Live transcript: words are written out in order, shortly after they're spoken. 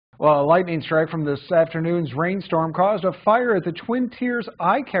Well, a lightning strike from this afternoon's rainstorm caused a fire at the Twin Tiers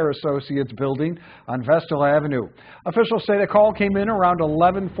Eye Care Associates building on Vestal Avenue. Officials say the call came in around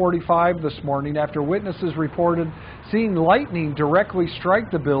 11:45 this morning after witnesses reported seeing lightning directly strike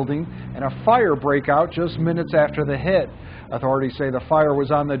the building and a fire break out just minutes after the hit. Authorities say the fire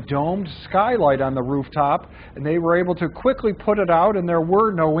was on the domed skylight on the rooftop, and they were able to quickly put it out, and there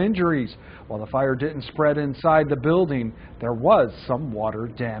were no injuries. While the fire didn't spread inside the building, there was some water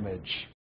damage.